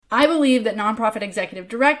I believe that nonprofit executive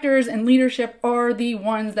directors and leadership are the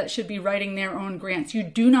ones that should be writing their own grants. You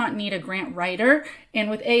do not need a grant writer. And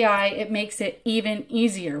with AI, it makes it even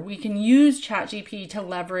easier. We can use ChatGPT to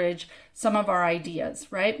leverage some of our ideas,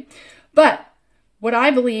 right? But what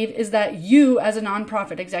I believe is that you as a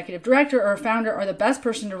nonprofit executive director or a founder are the best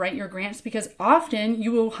person to write your grants, because often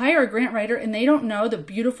you will hire a grant writer and they don't know the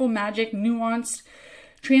beautiful, magic, nuanced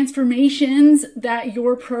transformations that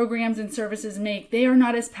your programs and services make. They are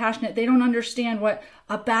not as passionate. They don't understand what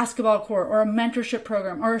a basketball court or a mentorship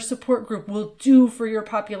program or a support group will do for your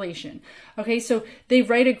population. Okay, so they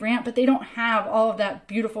write a grant, but they don't have all of that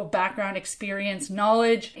beautiful background experience,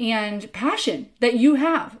 knowledge, and passion that you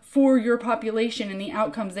have for your population and the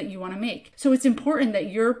outcomes that you want to make. So it's important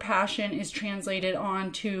that your passion is translated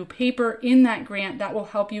onto paper in that grant that will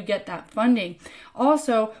help you get that funding.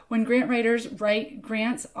 Also, when grant writers write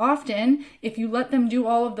grants, often if you let them do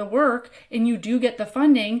all of the work and you do get the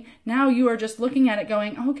funding, now you are just looking at it going,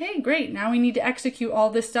 okay, great. Now we need to execute all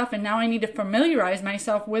this stuff, and now I need to familiarize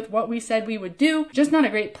myself with what we said we would do. Just not a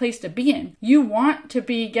great place to be in. You want to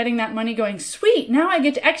be getting that money going, sweet, now I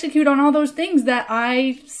get to execute on all those things that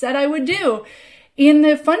I said I would do. In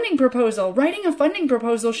the funding proposal, writing a funding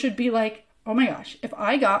proposal should be like, oh my gosh, if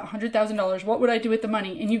I got $100,000, what would I do with the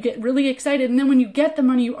money? And you get really excited. And then when you get the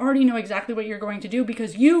money, you already know exactly what you're going to do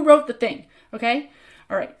because you wrote the thing. Okay?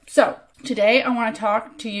 All right. So today I want to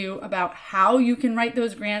talk to you about how you can write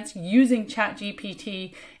those grants using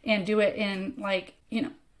ChatGPT and do it in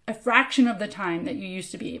a fraction of the time that you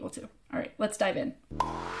used to be able to. All right, let's dive in.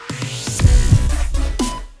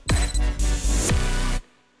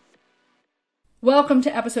 Welcome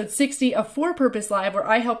to episode 60 of For Purpose Live, where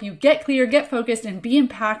I help you get clear, get focused, and be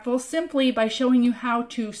impactful simply by showing you how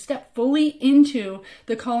to step fully into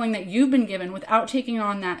the calling that you've been given without taking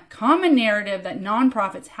on that common narrative that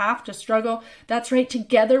nonprofits have to struggle. That's right,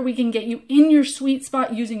 together we can get you in your sweet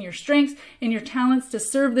spot using your strengths and your talents to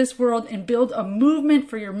serve this world and build a movement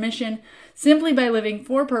for your mission simply by living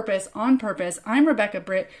for purpose, on purpose. I'm Rebecca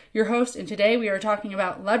Britt, your host, and today we are talking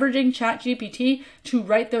about leveraging ChatGPT to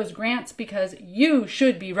write those grants because you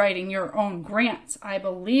should be writing your own grants. I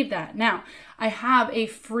believe that. Now, I have a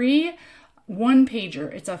free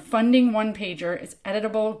one-pager. It's a funding one-pager. It's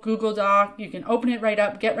editable, Google Doc. You can open it right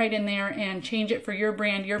up, get right in there, and change it for your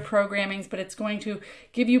brand, your programmings, but it's going to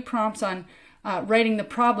give you prompts on writing the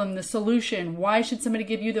problem, the solution. Why should somebody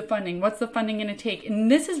give you the funding? What's the funding going to take?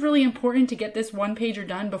 And this is really important to get this one pager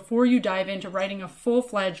done before you dive into writing a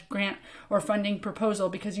full-fledged grant or funding proposal,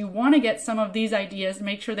 because you want to get some of these ideas,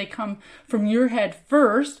 make sure they come from your head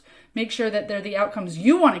first, make sure that they're the outcomes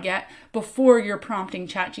you want to get before you're prompting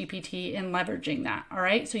ChatGPT and leveraging that. All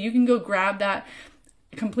right. So you can go grab that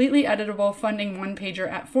completely editable funding one pager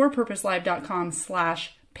at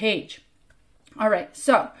forpurposelive.com/page. All right.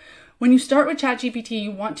 So when you start with ChatGPT, you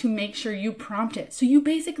want to make sure you prompt it. So you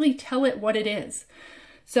basically tell it what it is.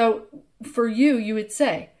 So for you, you would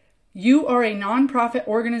say, you are a nonprofit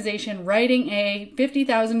organization writing a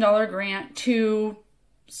 $50,000 grant to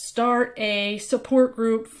start a support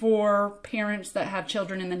group for parents that have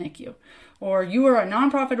children in the NICU. Or you are a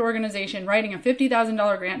nonprofit organization writing a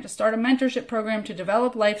 $50,000 grant to start a mentorship program to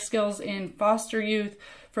develop life skills in foster youth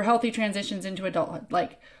for healthy transitions into adulthood.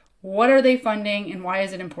 Like, what are they funding and why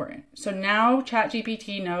is it important? So now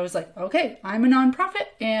ChatGPT knows, like, okay, I'm a nonprofit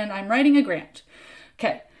and I'm writing a grant.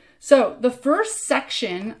 Okay, so the first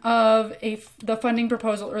section of the funding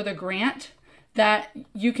proposal or the grant that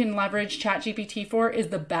you can leverage ChatGPT for is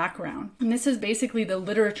the background. And this is basically the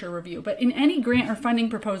literature review. But in any grant or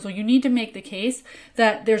funding proposal, you need to make the case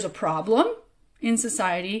that there's a problem in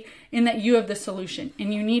society and that you have the solution.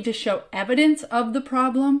 And you need to show evidence of the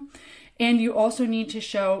problem. And you also need to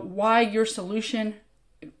show why your solution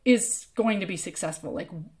is going to be successful.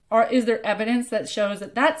 Like, is there evidence that shows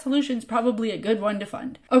that that solution is probably a good one to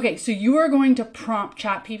fund? Okay, so you are going to prompt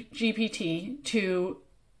ChatGPT to,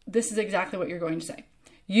 this is exactly what you're going to say.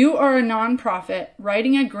 You are a nonprofit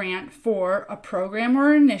writing a grant for a program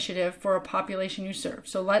or initiative for a population you serve.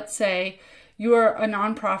 So let's say you are a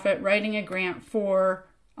nonprofit writing a grant for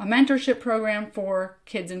a mentorship program for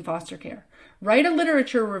kids in foster care. Write a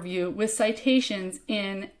literature review with citations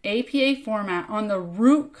in APA format on the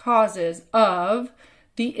root causes of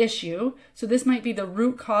the issue. So this might be the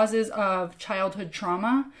root causes of childhood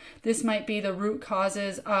trauma. This might be the root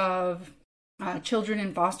causes of children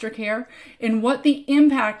in foster care and what the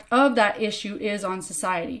impact of that issue is on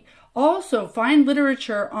society. Also, find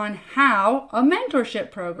literature on how a mentorship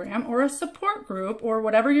program or a support group or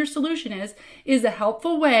whatever your solution is a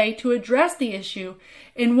helpful way to address the issue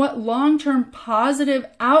and what long-term positive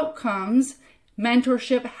outcomes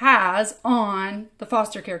mentorship has on the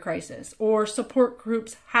foster care crisis, or support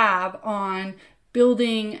groups have on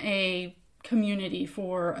building a community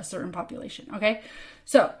for a certain population, okay?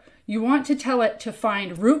 So you want to tell it to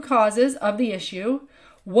find root causes of the issue.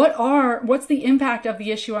 What's the impact of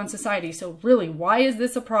the issue on society? So really, why is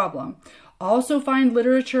this a problem? Also find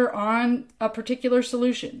literature on a particular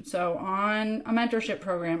solution. So on a mentorship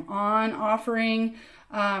program, on offering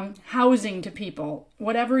housing to people,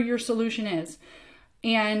 whatever your solution is,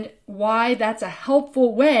 and why that's a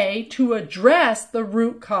helpful way to address the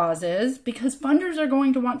root causes, because funders are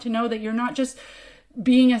going to want to know that you're not just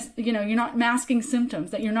being you're not masking symptoms,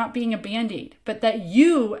 that you're not being a Band-Aid, but that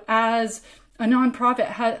you as a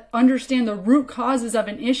nonprofit understand the root causes of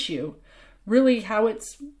an issue, really how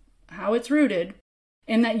it's rooted,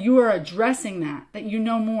 and that you are addressing that you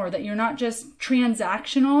know more, that you're not just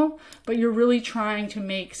transactional, but you're really trying to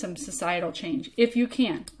make some societal change, if you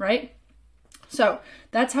can, right? So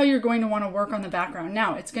that's how you're going to want to work on the background.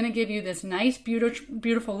 Now, it's going to give you this nice,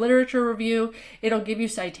 beautiful literature review. It'll give you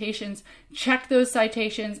citations. Check those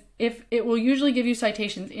citations. If it will usually give you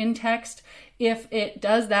citations in text. If it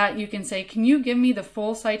does that, you can say, can you give me the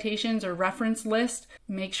full citations or reference list?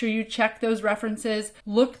 Make sure you check those references.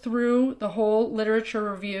 Look through the whole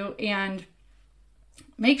literature review and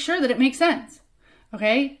make sure that it makes sense.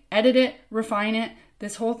 Okay? Edit it, refine it.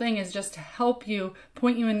 This whole thing is just to help you,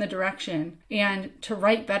 point you in the direction, and to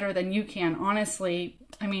write better than you can. Honestly,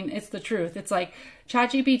 I mean, it's the truth. It's like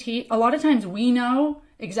ChatGPT, a lot of times we know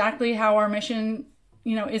exactly how our mission,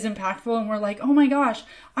 is impactful, and we're like, oh my gosh,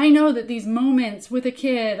 I know that these moments with a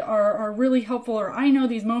kid are really helpful, or I know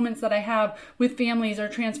these moments that I have with families are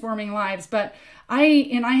transforming lives, but I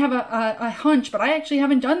have a hunch, but I actually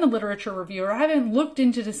haven't done the literature review, or I haven't looked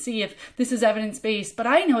into to see if this is evidence-based, but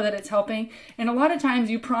I know that it's helping. And a lot of times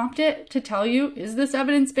you prompt it to tell you, is this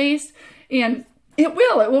evidence-based? And it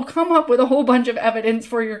will come up with a whole bunch of evidence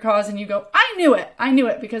for your cause, and you go, I knew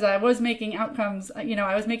it because I was making outcomes,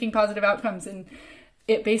 I was making positive outcomes, and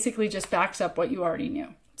it basically just backs up what you already knew.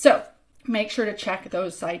 So make sure to check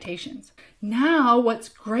those citations. Now, what's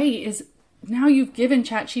great is now you've given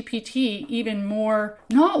ChatGPT even more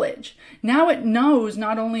knowledge. Now it knows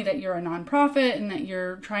not only that you're a nonprofit and that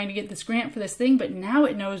you're trying to get this grant for this thing, but now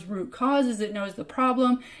it knows root causes, it knows the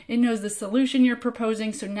problem, it knows the solution you're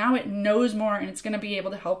proposing. So now it knows more, and it's going to be able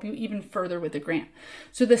to help you even further with the grant.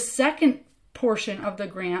 So the second portion of the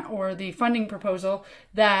grant, or the funding proposal,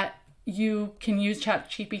 that you can use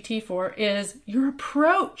ChatGPT for is your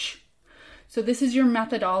approach. So this is your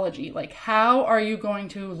methodology. Like, how are you going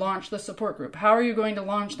to launch the support group? How are you going to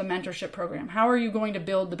launch the mentorship program? How are you going to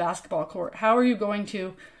build the basketball court? How are you going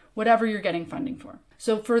to whatever you're getting funding for?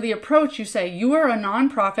 So for the approach, you say you are a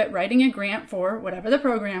nonprofit writing a grant for whatever the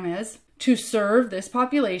program is to serve this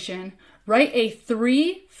population. Write a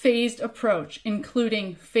 3-phased approach,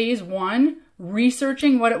 including phase 1,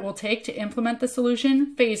 researching what it will take to implement the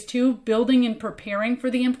solution. Phase 2, building and preparing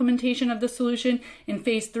for the implementation of the solution. And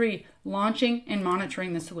phase 3, launching and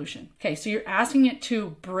monitoring the solution. Okay, so you're asking it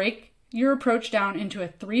to break your approach down into a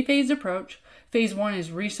 3-phase approach. Phase 1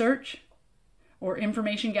 is research or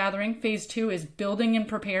information gathering. Phase 2 is building and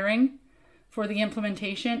preparing for the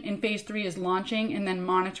implementation. And phase 3 is launching and then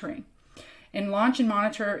monitoring. And launch and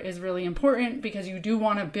monitor is really important because you do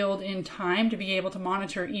want to build in time to be able to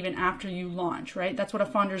monitor even after you launch, right? That's what a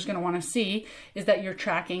funder is going to want to see, is that you're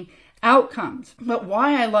tracking outcomes. But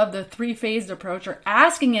why I love the 3-phased approach, or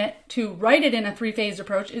asking it to write it in a 3-phased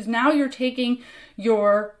approach, is now you're taking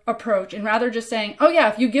your approach, and rather just saying, oh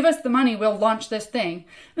yeah, if you give us the money, we'll launch this thing.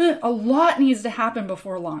 A lot needs to happen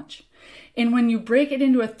before launch. And when you break it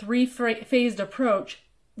into a 3-phased approach,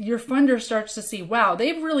 your funder starts to see, wow,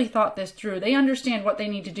 they've really thought this through. They understand what they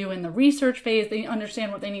need to do in the research phase. They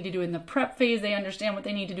understand what they need to do in the prep phase. They understand what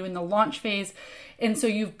they need to do in the launch phase. And so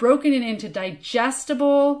you've broken it into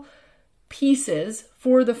digestible pieces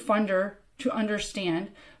for the funder to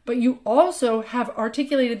understand. But you also have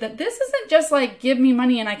articulated that this isn't just like, give me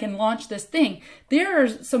money and I can launch this thing. There are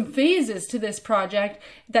some phases to this project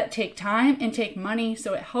that take time and take money,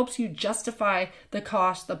 so it helps you justify the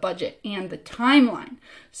cost, the budget, and the timeline.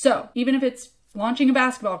 So even if it's launching a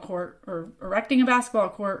basketball court or erecting a basketball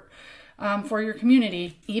court for your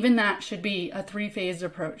community, even that should be a 3-phased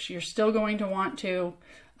approach. You're still going to want to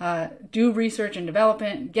do research and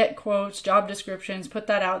development, get quotes, job descriptions, put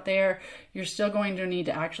that out there. You're still going to need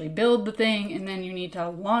to actually build the thing, and then you need to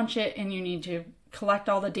launch it, and you need to collect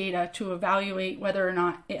all the data to evaluate whether or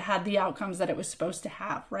not it had the outcomes that it was supposed to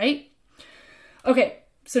have, right? Okay,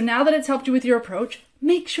 so now that it's helped you with your approach,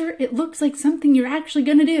 make sure it looks like something you're actually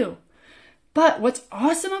going to do. But what's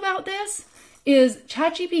awesome about this is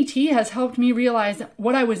ChatGPT has helped me realize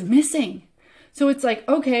what I was missing. So it's like,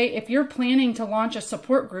 okay, if you're planning to launch a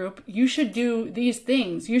support group, you should do these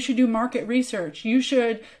things. You should do market research. You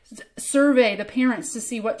should survey the parents to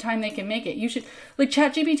see what time they can make it. You should, like,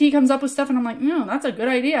 ChatGPT comes up with stuff and I'm like, no, that's a good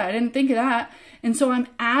idea. I didn't think of that. And so I'm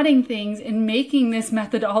adding things and making this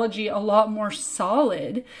methodology a lot more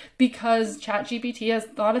solid because ChatGPT has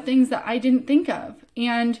thought of things that I didn't think of.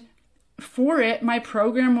 And for it, my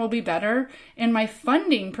program will be better and my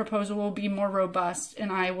funding proposal will be more robust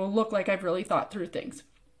and I will look like I've really thought through things.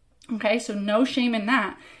 Okay, so no shame in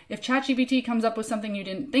that. If ChatGPT comes up with something you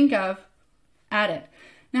didn't think of, add it.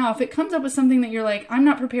 Now, if it comes up with something that you're like, I'm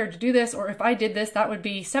not prepared to do this, or if I did this, that would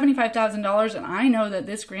be $75,000 and I know that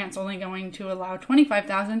this grant's only going to allow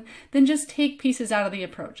 $25,000, then just take pieces out of the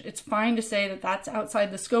approach. It's fine to say that that's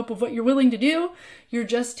outside the scope of what you're willing to do. You're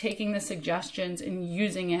just taking the suggestions and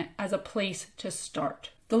using it as a place to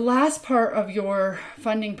start. The last part of your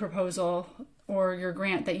funding proposal or your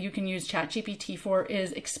grant that you can use ChatGPT for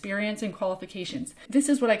is experience and qualifications. This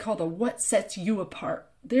is what I call the what sets you apart.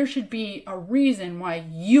 There should be a reason why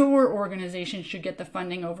your organization should get the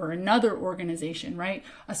funding over another organization, right?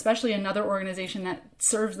 Especially another organization that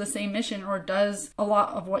serves the same mission or does a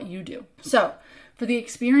lot of what you do. So for the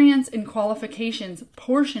experience and qualifications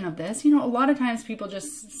portion of this, a lot of times people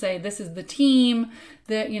just say, this is the team,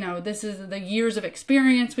 that, this is the years of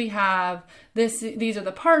experience we have, these are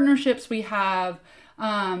the partnerships we have,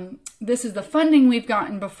 this is the funding we've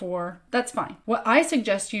gotten before. That's fine. What I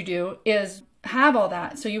suggest you do is have all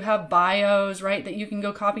that. So you have bios, right, that you can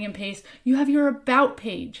go copy and paste. You have your about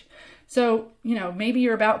page. So, maybe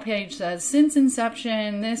your about page says, since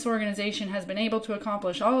inception, this organization has been able to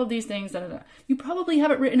accomplish all of these things. You probably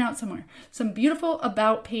have it written out somewhere. Some beautiful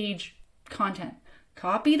about page content.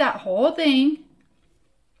 Copy that whole thing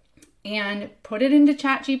and put it into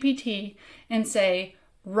ChatGPT and say,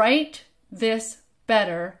 write this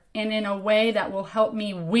better and in a way that will help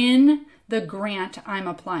me win the grant I'm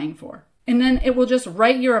applying for. And then it will just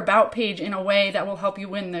write your about page in a way that will help you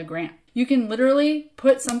win the grant. You can literally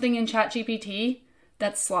put something in ChatGPT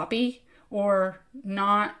that's sloppy or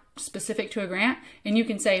not specific to a grant, and you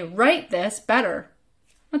can say, write this better.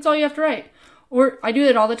 That's all you have to write. Or I do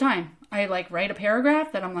that all the time. I write a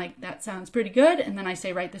paragraph that I'm like, that sounds pretty good. And then I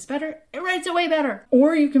say, write this better. It writes it way better.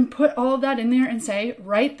 Or you can put all of that in there and say,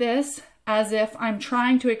 write this as if I'm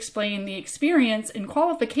trying to explain the experience and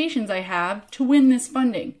qualifications I have to win this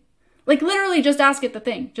funding. Literally just ask it the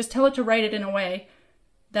thing. Just tell it to write it in a way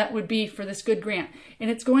that would be for this good grant. And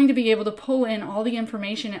it's going to be able to pull in all the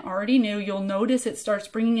information it already knew. You'll notice it starts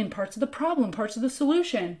bringing in parts of the problem, parts of the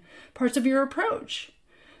solution, parts of your approach,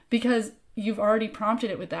 because you've already prompted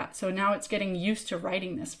it with that. So now it's getting used to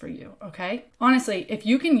writing this for you, okay? Honestly, if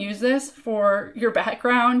you can use this for your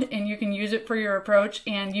background and you can use it for your approach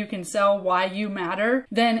and you can sell why you matter,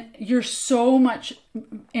 then you're so much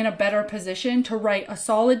in a better position to write a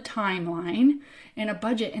solid timeline and a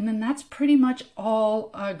budget. And then that's pretty much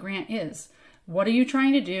all a grant is. What are you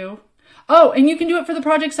trying to do? Oh, and you can do it for the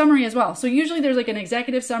project summary as well. So usually there's an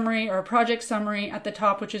executive summary or a project summary at the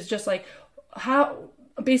top, which is just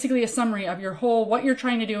basically a summary of your whole, what you're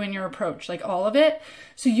trying to do in your approach, all of it.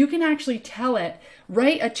 So you can actually tell it,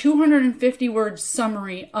 write a 250 word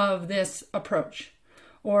summary of this approach,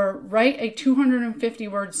 or write a 250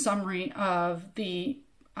 word summary of the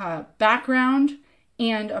background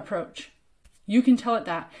and approach. You can tell it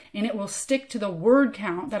that, and it will stick to the word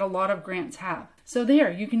count that a lot of grants have. So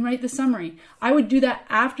there, you can write the summary. I would do that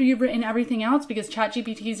after you've written everything else because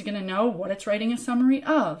ChatGPT is going to know what it's writing a summary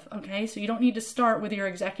of, okay? So you don't need to start with your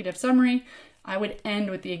executive summary. I would end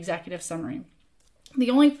with the executive summary. The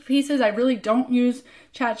only pieces I really don't use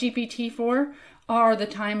ChatGPT for are the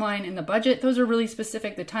timeline and the budget. Those are really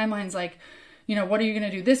specific. The timeline's what are you going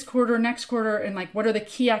to do this quarter, next quarter, and what are the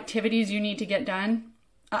key activities you need to get done?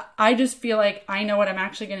 I just feel like I know what I'm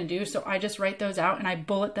actually going to do. So I just write those out and I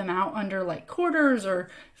bullet them out under quarters or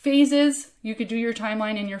phases. You could do your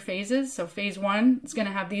timeline in your phases. So phase 1 is going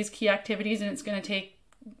to have these key activities and it's going to take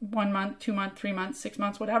 1 month, 2 months, 3 months, 6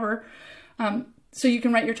 months, whatever. So you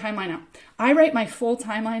can write your timeline out. I write my full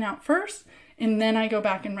timeline out first and then I go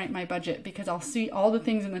back and write my budget because I'll see all the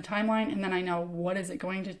things in the timeline and then I know what is it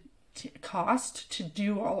going to cost to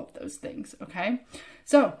do all of those things. Okay.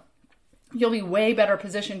 So you'll be way better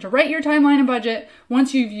positioned to write your timeline and budget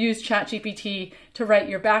once you've used ChatGPT to write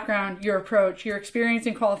your background, your approach, your experience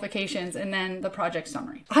and qualifications, and then the project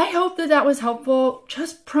summary. I hope that was helpful.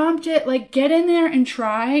 Just prompt it, get in there and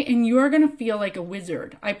try, and you are going to feel like a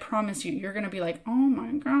wizard. I promise you. You're going to be like, oh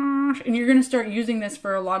my gosh, and you're going to start using this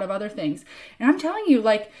for a lot of other things. And I'm telling you,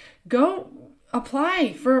 go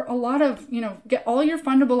apply for a lot of, get all your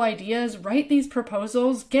fundable ideas, write these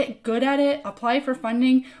proposals, get good at it, apply for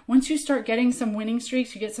funding. Once you start getting some winning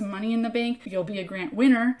streaks, you get some money in the bank, you'll be a grant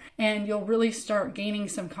winner, and you'll really start gaining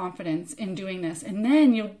some confidence in doing this. And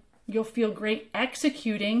then you'll feel great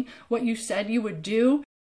executing what you said you would do,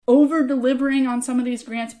 over delivering on some of these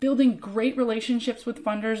grants, building great relationships with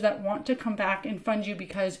funders that want to come back and fund you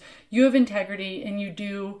because you have integrity and you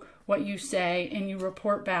do what you say and you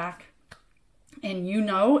report back and you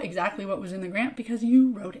know exactly what was in the grant because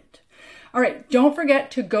you wrote it. All right, don't forget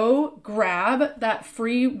to go grab that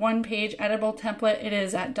free one-page editable template. It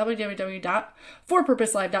is at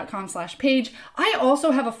www.forpurposelive.com/page. I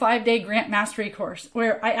also have a 5-day grant mastery course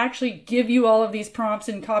where I actually give you all of these prompts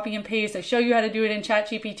and copy and paste. I show you how to do it in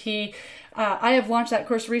ChatGPT. I have launched that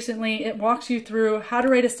course recently. It walks you through how to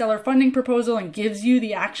write a stellar funding proposal and gives you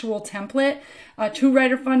the actual template to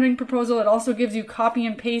write a funding proposal. It also gives you copy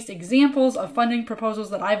and paste examples of funding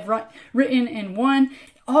proposals that I've written and won.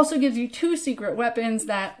 Also gives you 2 secret weapons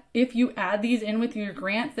that if you add these in with your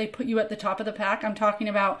grants, they put you at the top of the pack. I'm talking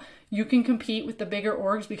about you can compete with the bigger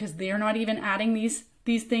orgs because they're not even adding these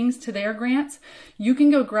things to their grants. You can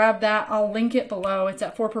go grab that. I'll link it below. It's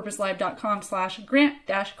at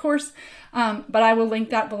forpurposelive.com/grant-course. But I will link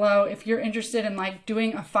that below. If you're interested in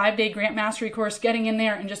doing a 5-day grant mastery course, getting in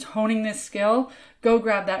there and just honing this skill, go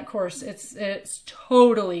grab that course. It's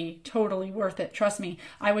totally worth it. Trust me.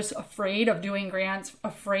 I was afraid of doing grants,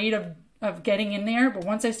 afraid of getting in there. But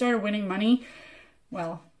once I started winning money,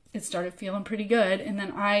 well, it started feeling pretty good. And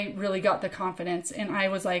then I really got the confidence and I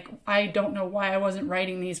was like, I don't know why I wasn't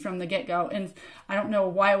writing these from the get-go. And I don't know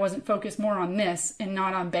why I wasn't focused more on this and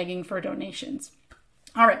not on begging for donations.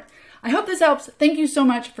 All right. I hope this helps. Thank you so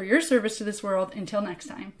much for your service to this world. Until next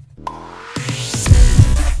time.